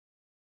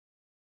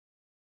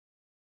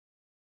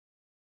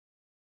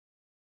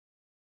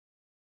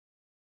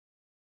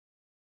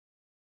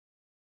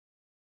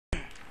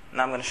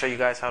Now I'm going to show you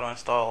guys how to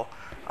install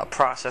a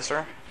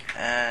processor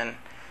and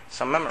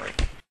some memory.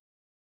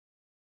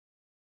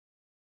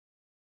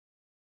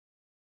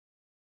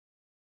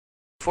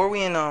 Before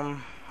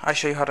I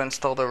show you how to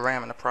install the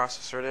RAM and the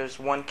processor, there's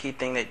one key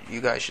thing that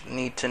you guys should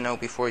need to know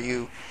before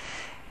you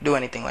do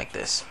anything like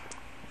this.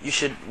 You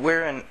should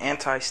wear an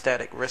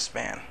anti-static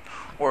wristband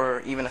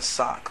or even a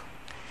sock.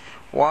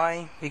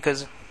 Why?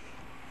 Because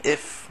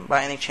if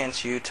by any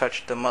chance you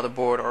touch the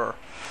motherboard or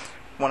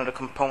one of the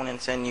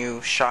components and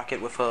you shock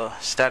it with a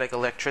static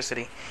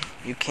electricity,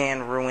 you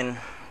can ruin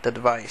the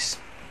device.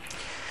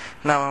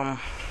 Now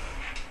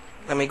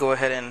let me go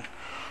ahead and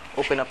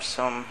open up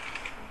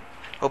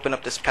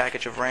this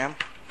package of RAM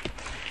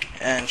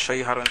and show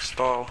you how to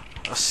install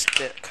a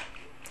stick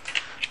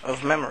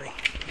of memory.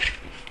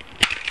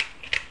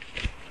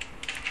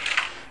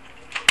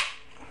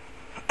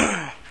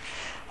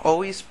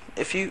 Always,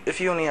 if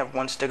you only have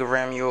one stick of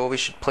RAM, you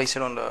always should place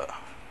it on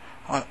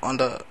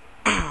the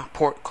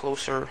port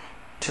closer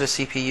to the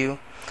CPU.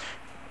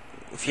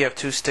 If you have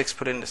two sticks,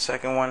 put it in the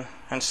second one,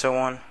 and so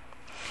on.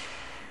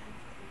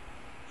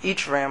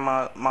 Each RAM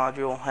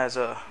module has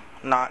a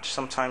notch.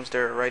 Sometimes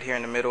they're right here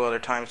in the middle, other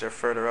times they're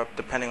further up,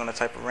 depending on the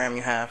type of RAM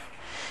you have.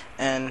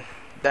 And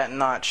that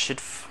notch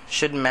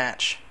should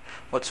match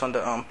what's on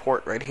the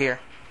port right here.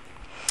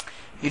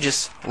 You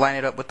just line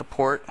it up with the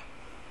port,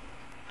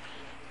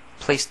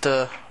 place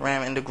the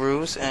RAM in the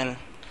grooves, and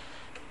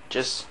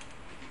just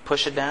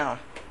push it down.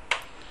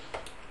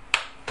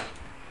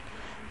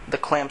 The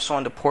clamps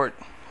on the port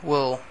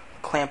will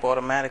clamp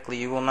automatically.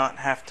 You will not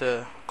have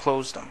to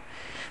close them.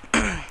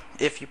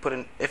 If you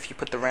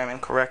put the RAM in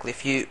correctly.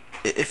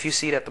 If you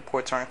see that the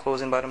ports aren't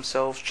closing by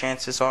themselves,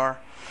 chances are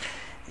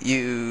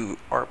you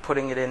are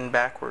putting it in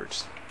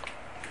backwards.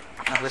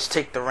 Now let's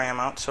take the RAM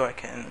out so I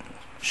can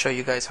show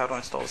you guys how to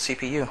install the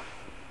CPU.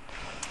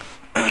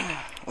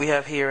 We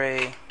have here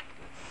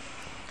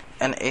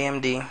an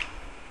AMD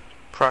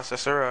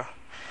processor,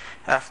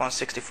 a Athlon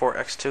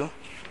 64X2,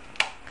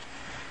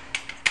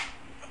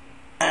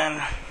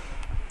 and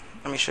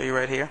let me show you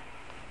right here.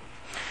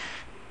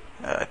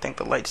 I think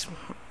the light's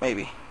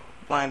maybe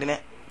blinding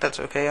it. That's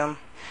okay.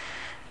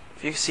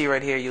 If you see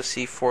right here, you'll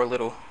see 4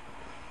 little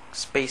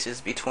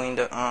spaces between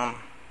the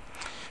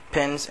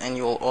pins, and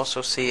you'll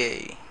also see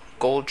a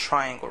gold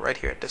triangle right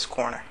here at this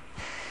corner.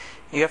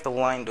 You have to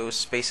line those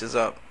spaces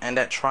up, and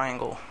that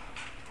triangle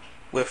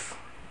with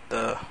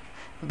the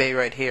bay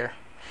right here.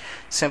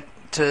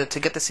 To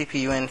get the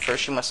CPU in,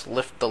 first you must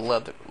lift the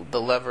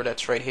lever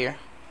that's right here,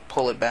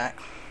 pull it back,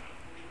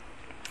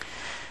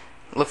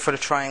 look for the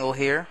triangle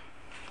here,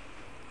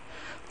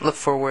 look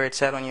for where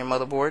it's at on your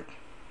motherboard,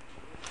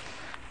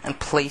 and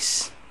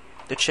place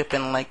the chip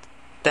in like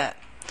that.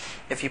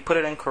 If you put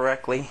it in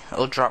correctly,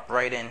 it'll drop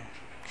right in.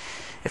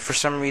 If for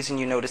some reason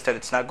you notice that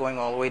it's not going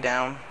all the way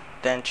down,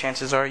 then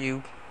chances are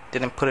you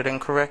didn't put it in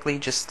correctly.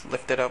 Just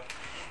lift it up,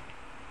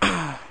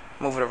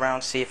 move it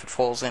around, see if it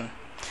falls in.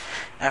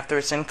 After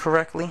it's in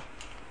correctly,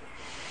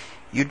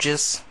 you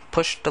just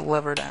push the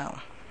lever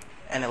down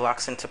and it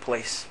locks into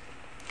place.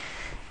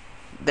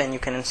 Then you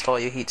can install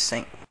your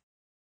heatsink.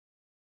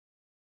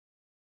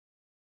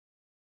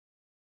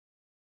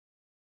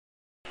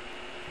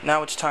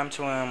 Now it's time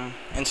to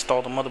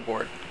install the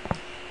motherboard.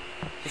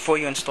 Before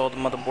you install the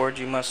motherboard,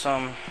 you must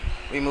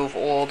remove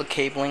all the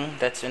cabling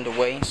that's in the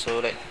way so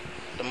that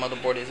the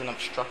motherboard isn't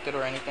obstructed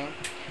or anything.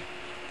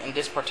 In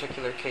this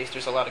particular case,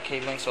 there's a lot of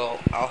cabling, so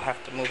I'll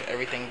have to move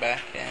everything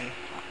back and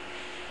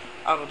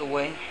out of the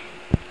way.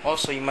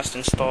 Also, you must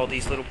install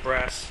these little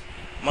brass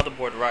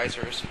motherboard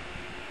risers.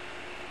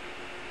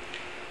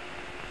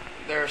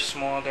 They're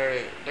small.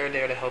 They're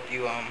there to help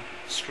you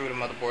screw the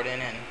motherboard in,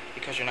 and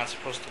because you're not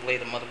supposed to lay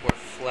the motherboard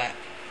flat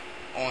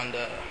on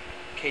the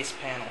case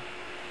panel.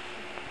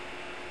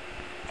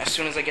 As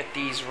soon as I get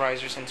these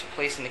risers into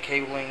place and the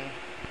cabling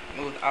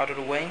moved out of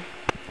the way,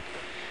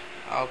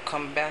 I'll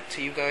come back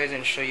to you guys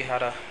and show you how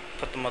to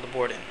put the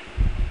motherboard in.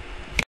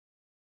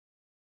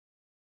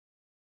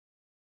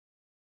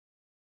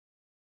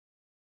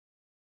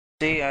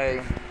 See,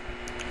 I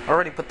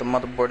already put the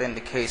motherboard in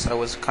the case. I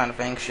was kind of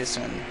anxious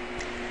and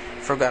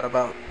forgot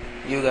about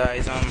you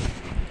guys.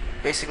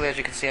 Basically, as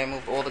you can see, I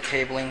moved all the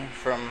cabling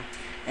from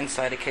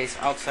inside the case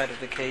outside of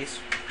the case,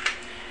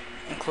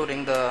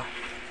 including the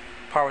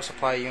power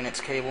supply unit's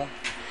cable.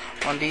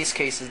 On these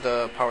cases,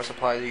 the power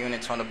supply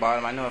unit's on the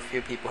bottom. I know a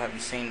few people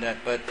haven't seen that,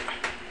 but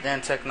the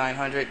Antec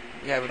 900,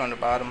 you have it on the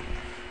bottom.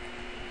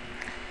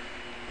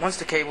 Once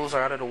the cables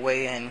are out of the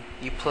way and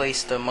you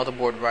place the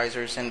motherboard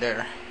risers in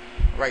their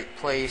right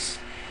place,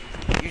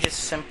 you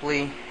just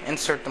simply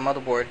insert the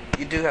motherboard.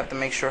 You do have to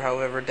make sure,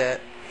 however, that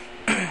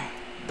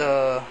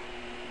the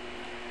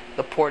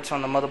ports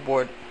on the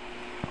motherboard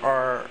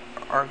are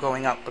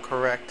going out the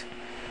correct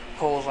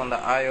holes on the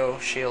I/O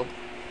shield.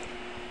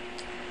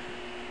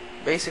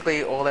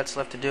 Basically, all that's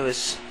left to do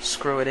is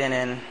screw it in,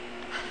 and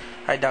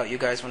I doubt you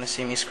guys want to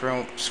see me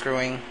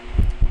screwing.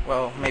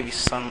 Well, maybe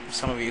some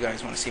of you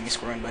guys want to see me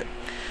screwing, but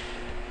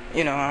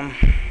you know,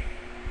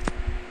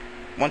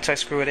 once I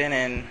screw it in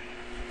and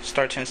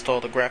start to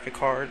install the graphic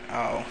card,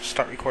 I'll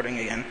start recording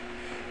again.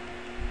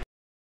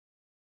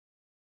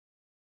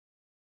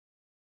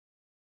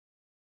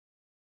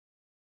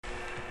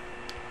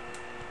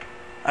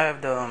 I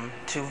have the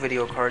 2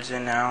 video cards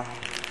in now.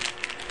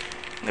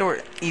 They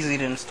were easy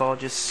to install,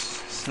 just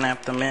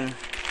snap them in.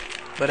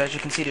 But as you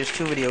can see, there's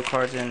 2 video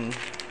cards, and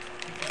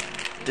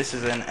this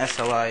is an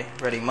SLI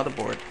ready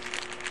motherboard.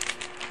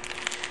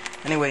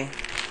 Anyway,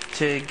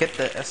 to get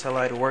the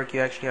SLI to work,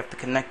 you actually have to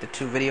connect the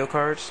 2 video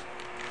cards.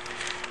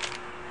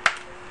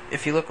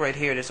 If you look right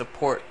here, there's a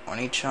port on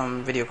each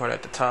video card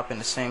at the top in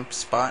the same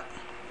spot.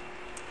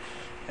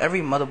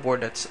 Every motherboard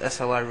that's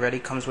SLI ready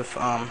comes with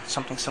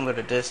something similar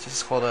to this. This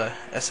is called a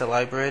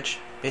SLI bridge.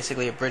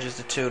 Basically, it bridges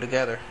the 2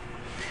 together.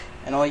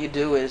 And all you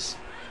do is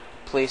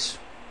place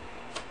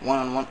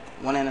one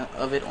end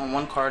of it on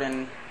one card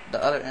and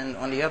the other end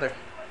on the other.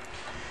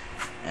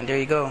 And there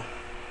you go.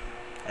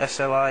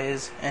 SLI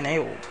is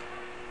enabled.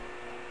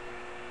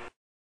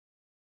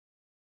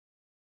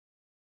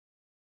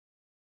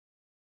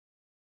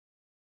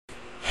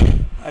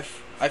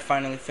 I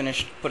finally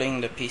finished putting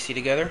the PC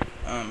together.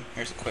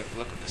 Here's a quick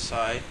look at the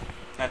side.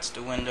 That's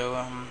the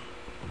window.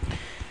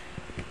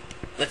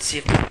 Let's see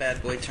if this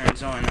bad boy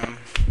turns on.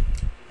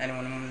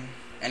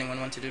 Anyone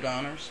want to do the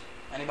honors?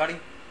 Anybody?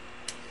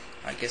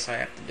 I guess I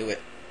have to do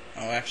it.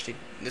 Oh, actually,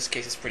 in this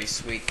case it's pretty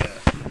sweet.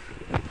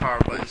 The power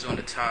button's on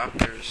the top.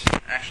 There's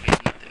actually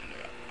nothing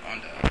on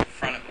the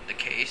front of the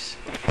case.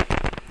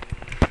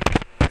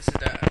 This is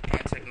the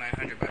Antec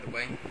 900, by the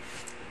way.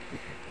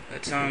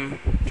 Let's turn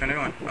it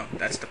on. Oh,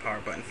 that's the power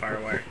button,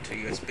 firewire to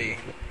USB,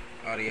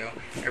 audio,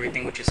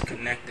 everything which is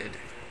connected.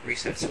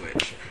 Reset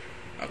switch.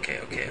 Okay.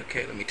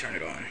 Let me turn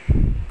it on.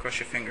 Cross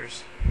your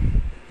fingers.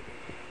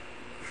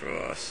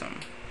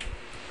 Awesome.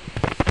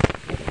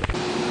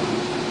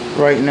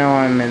 Right now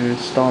I'm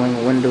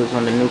installing Windows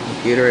on the new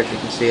computer. As you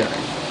can see,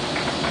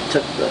 I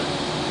took the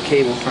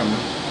cable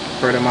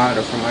for the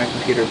monitor from my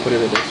computer, put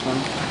it in this one,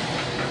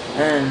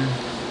 and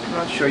I'm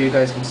not sure you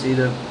guys can see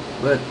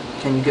but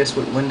can you guess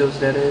what Windows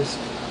that is?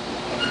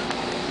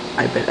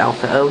 I bet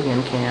Alpha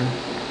Alien can.